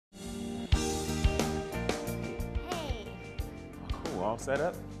all set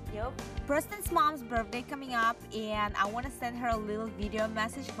up? Yep. Preston's mom's birthday coming up, and I want to send her a little video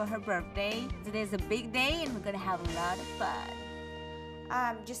message for her birthday. Today's a big day, and we're gonna have a lot of fun.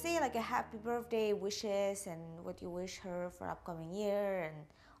 Just say like a happy birthday wishes and what you wish her for upcoming year and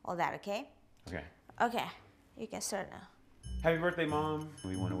all that, okay? Okay. Okay, you can start now. Happy birthday, Mom.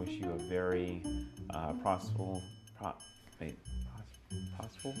 We want to wish you a very prosperous.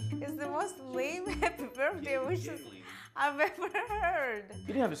 It's the most lame happy birthday wishes I've ever heard. You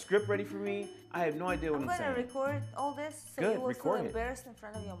didn't have a script ready for me. I have no idea what I'm saying. I'm gonna record all this so Good, you will record feel it. embarrassed in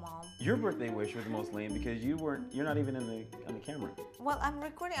front of your mom. Your birthday wish was the most lame because you're not even on the camera. Well, I'm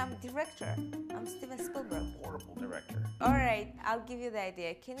recording. I'm a director. I'm Steven Spielberg. Horrible director. All right, I'll give you the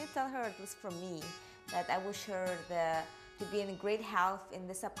idea. Can you tell her, at least from me, that I wish her to be in great health in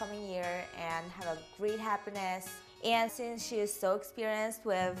this upcoming year and have a great happiness. And since she is so experienced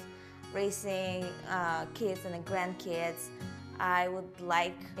with raising kids and grandkids, I would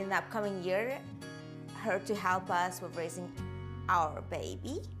like in the upcoming year her to help us with raising our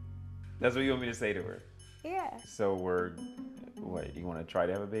baby. That's what you want me to say to her? Yeah. So what, you want to try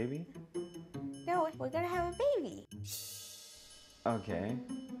to have a baby? No, we're gonna have a baby. Okay.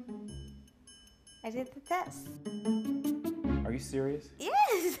 I did the test. Are you serious?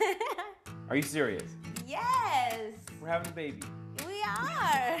 Yes. Are you serious? Yes. We're having a baby. We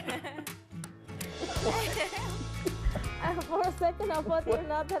are. For a second, I thought you were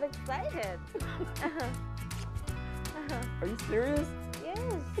not that excited. Are you serious?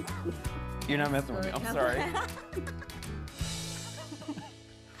 Yes. You're not messing with me. I'm sorry.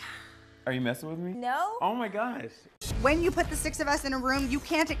 Are you messing with me? No. Oh my gosh. When you put the 6 of us in a room, you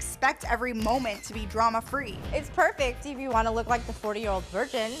can't expect every moment to be drama-free. It's perfect if you want to look like the 40-year-old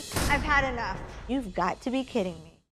virgin. I've had enough. You've got to be kidding me.